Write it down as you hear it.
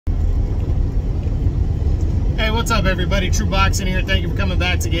Alright, what's up everybody? True Boxing here. Thank you for coming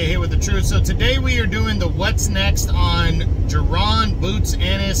back to get hit with the truth. So today we are doing the what's next on Jaron Boots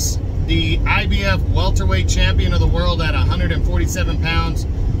Ennis, the IBF welterweight champion of the world at 147 pounds,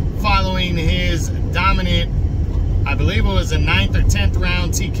 following his dominant, I believe it was a 9th or 10th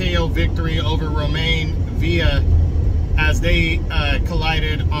round TKO victory over Romain Villa as they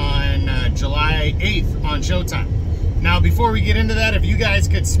collided on July 8th on Showtime. Now, before we get into that, if you guys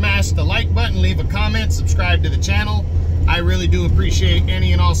could smash the like button, leave a comment, subscribe to the channel. I really do appreciate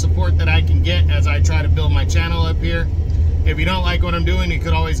any and all support that I can get as I try to build my channel up here. If you don't like what I'm doing, you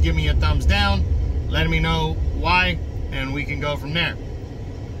could always give me a thumbs down, letting me know why, and we can go from there.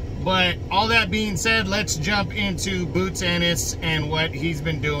 But all that being said, let's jump into Boots Ennis and what he's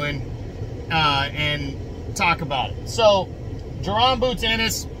been doing and talk about it. So, Jaron Boots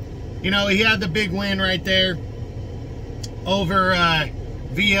Ennis, you know, he had the big win right there over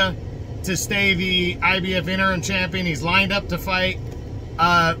Villa to stay the IBF Interim Champion. He's lined up to fight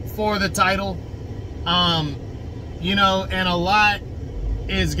for the title. You know, and a lot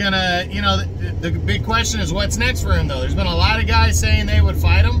is gonna, you know, the big question is what's next for him, though. There's been a lot of guys saying they would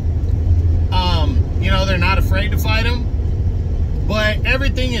fight him. You know, they're not afraid to fight him. But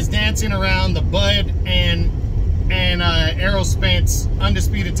everything is dancing around the Bud and Errol Spence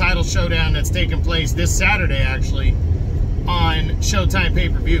Undefeated Title showdown that's taking place this Saturday, actually, on Showtime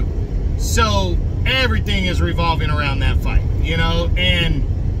pay-per-view. So everything is revolving around that fight, you know, and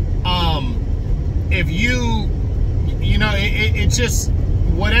if you know, it's just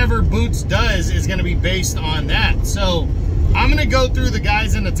whatever Boots does is going to be based on that. So I'm going to go through the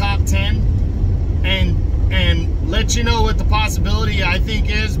guys in the top 10 and let you know what the possibility I think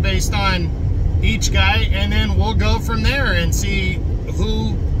is based on each guy, and then we'll go from there and see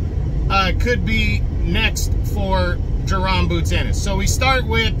who could be next for Jaron Boots Ennis. So we start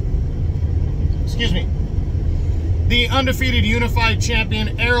with, excuse me, the undefeated unified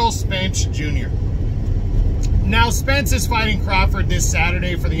champion Errol Spence Jr. Now, Spence is fighting Crawford this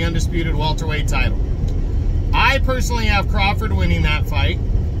Saturday for the undisputed welterweight title. I personally have Crawford winning that fight.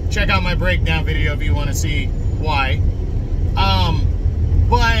 Check out my breakdown video if you want to see why.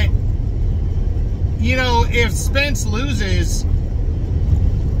 But, you know, if Spence loses,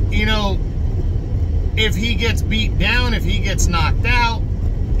 you know, if he gets beat down, if he gets knocked out,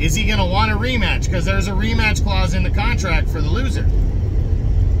 is he going to want a rematch? Because there's a rematch clause in the contract for the loser.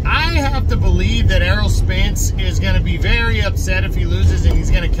 I have to believe that Errol Spence is going to be very upset if he loses and he's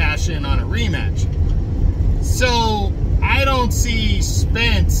going to cash in on a rematch. So I don't see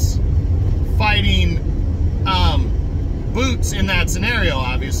Spence fighting Boots in that scenario,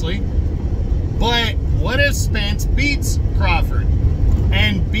 obviously. But what if Spence beats Crawford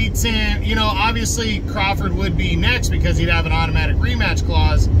and beats him? You know, obviously Crawford would be next because he'd have an automatic rematch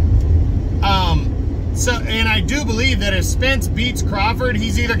clause. And I do believe that if Spence beats Crawford,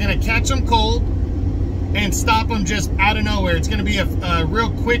 he's either going to catch him cold and stop him just out of nowhere. It's going to be a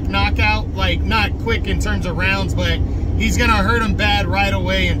real quick knockout, like not quick in terms of rounds, but he's going to hurt him bad right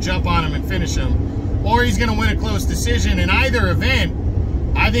away and jump on him and finish him. Or he's going to win a close decision. In either event,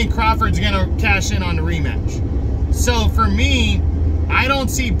 I think Crawford's going to cash in on the rematch. So for me, I don't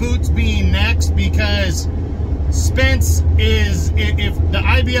see Boots being next because Spence is, if the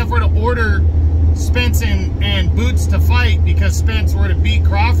IBF were to order Spence and Boots to fight because Spence were to beat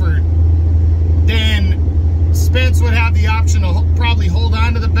Crawford, then Spence would have the option to probably hold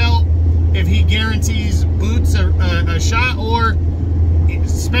on to the belt if he guarantees Boots a shot, or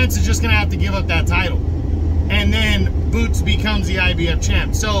Spence is just going to have to give up that title. And then Boots becomes the IBF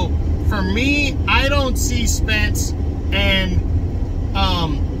champ. So for me, I don't see Spence and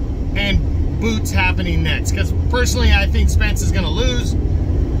Boots happening next, because personally I think Spence is going to lose.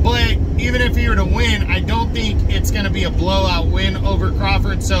 But even if he were to win, I don't think it's going to be a blowout win over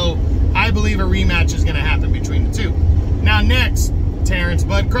Crawford. So I believe a rematch is going to happen between the two. Now next, Terrence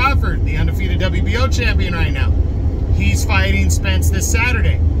Bud Crawford, the undefeated WBO champion right now. He's fighting Spence this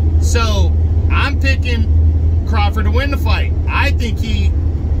Saturday. So I'm picking Crawford to win the fight. I think he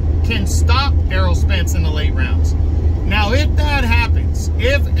can stop Errol Spence in the late rounds. Now, if that happens,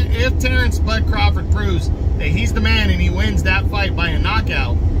 if Terrence Bud Crawford proves that he's the man and he wins that fight by a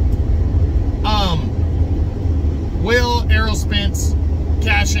knockout, will Errol Spence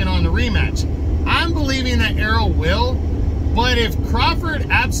cash in on the rematch? I'm believing that Errol will, but if Crawford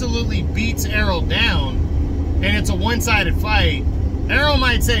absolutely beats Errol down and it's a one-sided fight, Errol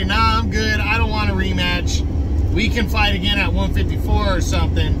might say, nah, I'm good, I don't want a rematch, we can fight again at 154 or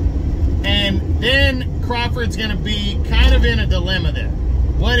something. And then Crawford's going to be kind of in a dilemma there.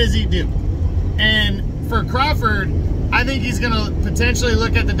 What does he do? And for Crawford, I think he's going to potentially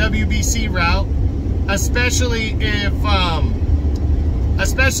look at the WBC route especially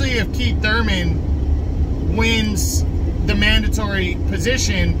if Keith Thurman wins the mandatory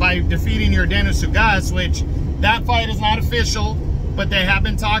position by defeating Yordenis Ugas, which that fight is not official, but they have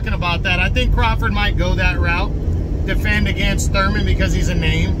been talking about that. I think Crawford might go that route, defend against Thurman because he's a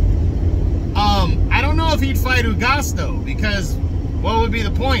name. I don't know if he'd fight Ugas though, because what would be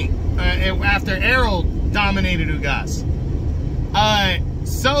the point after Errol dominated Ugas?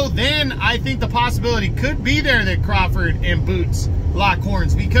 So then I think the possibility could be there that Crawford and Boots lock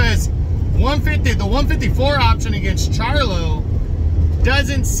horns, because the 154 option against Charlo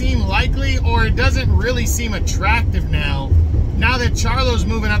doesn't seem likely, or it doesn't really seem attractive now that Charlo's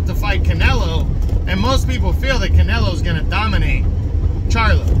moving up to fight Canelo, and most people feel that Canelo's going to dominate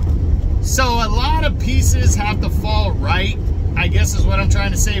Charlo. So a lot of pieces have to fall right, I guess is what I'm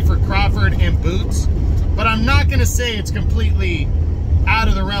trying to say, for Crawford and Boots. But I'm not going to say it's completely out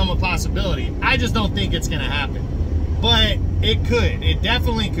of the realm of possibility. I just don't think it's going to happen. But it could. It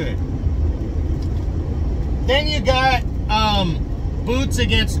definitely could. Then you got Boots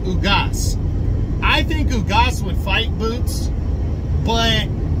against Ugas. I think Ugas would fight Boots, but,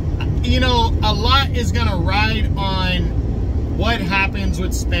 you know, a lot is going to ride on what happens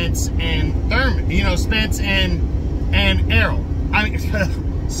with Spence and Thurman. You know, Spence and Errol. I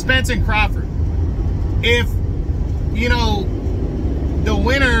mean, Spence and Crawford. If, you know, the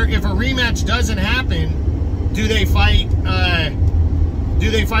winner, if a rematch doesn't happen, do they fight the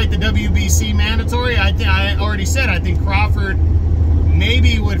WBC mandatory? I already said I think Crawford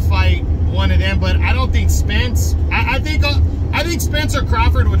maybe would fight one of them, but I don't think Spence. I think Spence or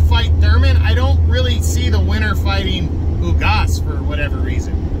Crawford would fight Thurman. I don't really see the winner fighting Ugas for whatever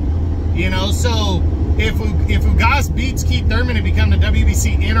reason. You know, so if Ugas beats Keith Thurman to become the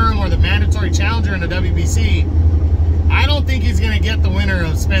WBC interim or the mandatory challenger in the WBC, I don't think he's going to get the winner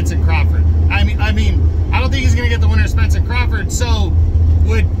of Spence and Crawford. I mean, I don't think he's going to get the winner of Spence and Crawford. So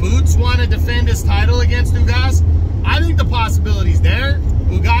would Boots want to defend his title against Ugas? I think the possibility's there.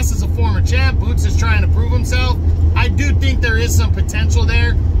 Ugas is a former champ. Boots is trying to prove himself. I do think there is some potential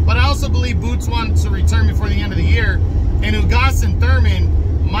there, but I also believe Boots wants to return before the end of the year, and Ugas and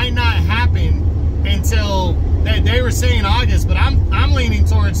Thurman might not happen until they were saying August, but I'm leaning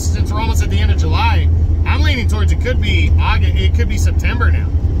towards, since we're almost at the end of July, I'm leaning towards it could be August, it could be September now.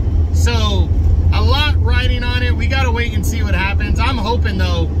 So a lot riding on it. We got to wait and see what happens. I'm hoping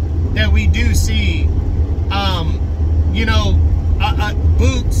though that we do see, you know,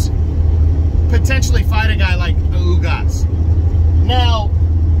 Boots potentially fight a guy like Ugas. Now,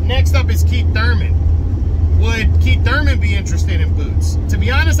 next up is Keith Thurman. Would Keith Thurman be interested in Boots? To be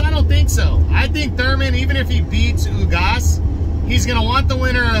honest, I don't think so. I think Thurman, even if he beats Ugas, he's going to want the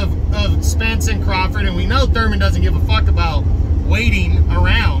winner of Spence and Crawford, and we know Thurman doesn't give a fuck about waiting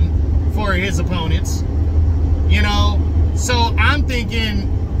around for his opponents, you know? So I'm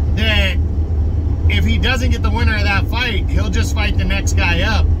thinking that if he doesn't get the winner of that fight, he'll just fight the next guy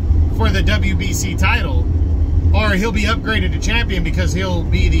up for the WBC title, or he'll be upgraded to champion because he'll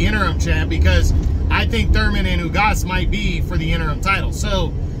be the interim champ, because I think Thurman and Ugas might be for the interim title.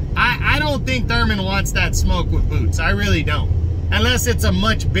 So I don't think Thurman wants that smoke with Boots. I really don't. Unless it's a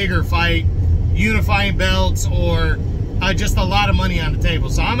much bigger fight, unifying belts, or just a lot of money on the table.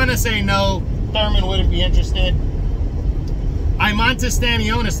 So I'm going to say no, Thurman wouldn't be interested. Imantas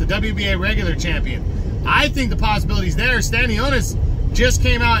Stanionis, the WBA regular champion. I think the possibility's there. Stanionis just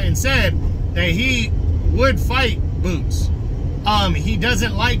came out and said that he would fight Boots. He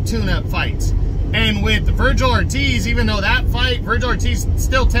doesn't like tune-up fights. And with Virgil Ortiz, even though that fight, Virgil Ortiz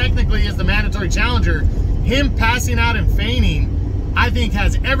still technically is the mandatory challenger, him passing out and feigning, I think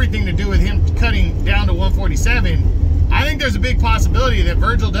has everything to do with him cutting down to 147. I think there's a big possibility that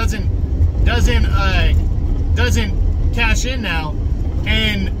Virgil doesn't cash in now,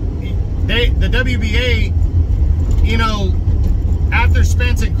 and the WBA, you know, after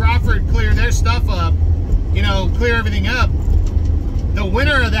Spence and Crawford clear their stuff up, you know, clear everything up, the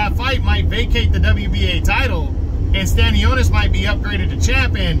winner of that fight might vacate the WBA title, and Stanionis might be upgraded to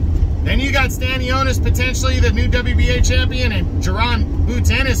champion. Then you got Stanionis potentially the new WBA champion, and Jaron Boots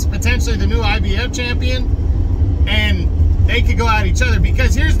Ennis potentially the new IBF champion, and they could go at each other.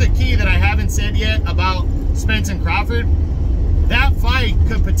 Because here's the key that I haven't said yet about Spence and Crawford. That fight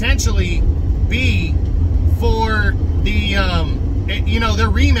could potentially be for the, you know, the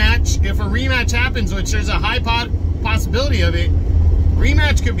rematch. If a rematch happens, which there's a high possibility of it,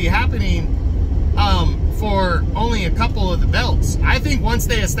 rematch could be happening for only a couple of the belts. I think once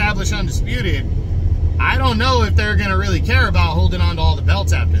they establish Undisputed, I don't know if they're going to really care about holding on to all the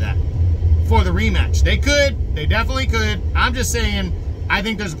belts after that for the rematch. They could. They definitely could. I'm just saying I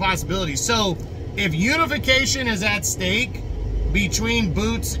think there's a possibility. So if unification is at stake between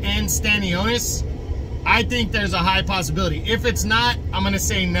Boots and Stanionis, I think there's a high possibility. If it's not, I'm going to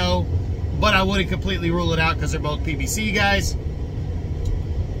say no, but I wouldn't completely rule it out because they're both PBC guys.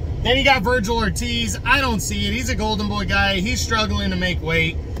 Then you got Virgil Ortiz. I don't see it. He's a Golden Boy guy. He's struggling to make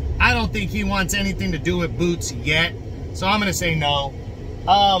weight. I don't think he wants anything to do with Boots yet, so I'm going to say no.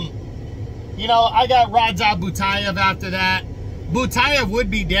 You know, I got Radza Butayev after that. Butayev would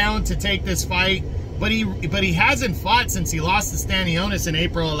be down to take this fight, but he hasn't fought since he lost to Stanionis in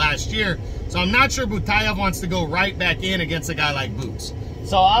April of last year. So I'm not sure Butayev wants to go right back in against a guy like Boots.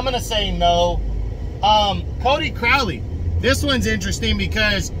 So I'm going to say no. Cody Crowley. This one's interesting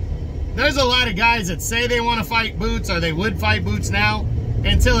because there's a lot of guys that say they want to fight Boots or they would fight Boots now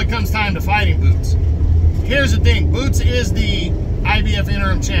until it comes time to fighting Boots. Here's the thing. Boots is the IBF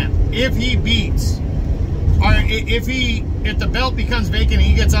interim champ. If he beats, or if the belt becomes vacant and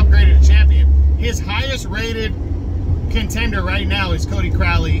he gets upgraded to champion, his highest rated contender right now is Cody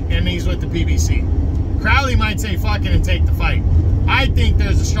Crowley, and he's with the PBC. Crowley might say fuck it and take the fight. I think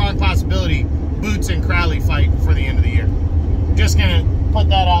there's a strong possibility Boots and Crowley fight for the end of the year. Just gonna put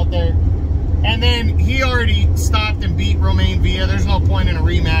that out there. And then he already stopped and beat Romain Villa. There's no point in a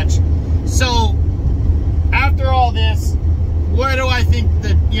rematch. So after all this, what do I think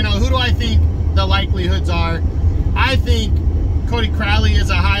that, you know, who do I think the likelihoods are? I think Cody Crowley is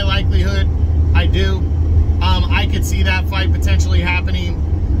a high likelihood. I do. I could see that fight potentially happening.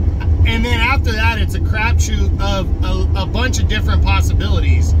 And then after that, it's a crapshoot of a bunch of different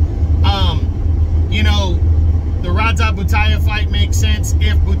possibilities. You know, the Radza Butayev fight makes sense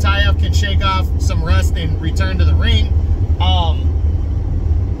if Butayev can shake off some rust and return to the ring.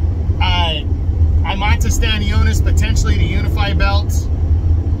 I might to Stanionis potentially to unify belts.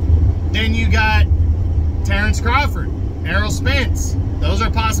 Then you got Terrence Crawford, Errol Spence. Those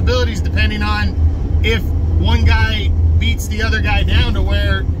are possibilities depending on if one guy beats the other guy down to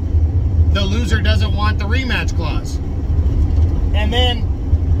where the loser doesn't want the rematch clause. And then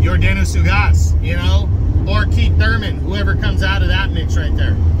Yordenis Ugas, you know, or Keith Thurman, whoever comes out of that mix right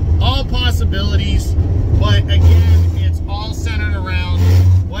there. All possibilities, but again, it's all centered around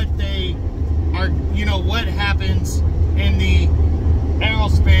what they are, you know, what happens in the Errol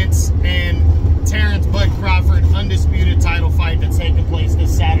Spence and Terrence Bud Crawford undisputed title fight that's taking place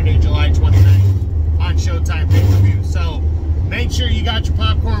this Saturday, July 29th on Showtime pay-per-view. So make sure you got your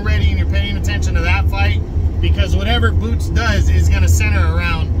popcorn ready and you're paying attention to that fight, because whatever Boots does is going to center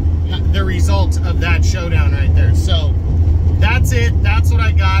around the results of that showdown right there. So that's it. That's what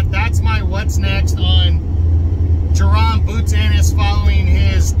I got. That's my what's next on Jaron Boots Ennis following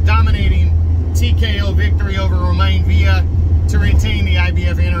his dominating TKO victory over Romain Villa to retain the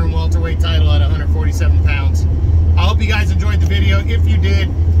IBF interim welterweight title at 147 pounds. I hope you guys enjoyed the video. If you did,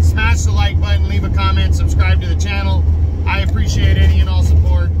 smash the like button, leave a comment, subscribe to the channel. I appreciate any and all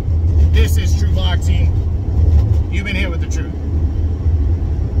support. This is True Boxing. You've been hit with the truth.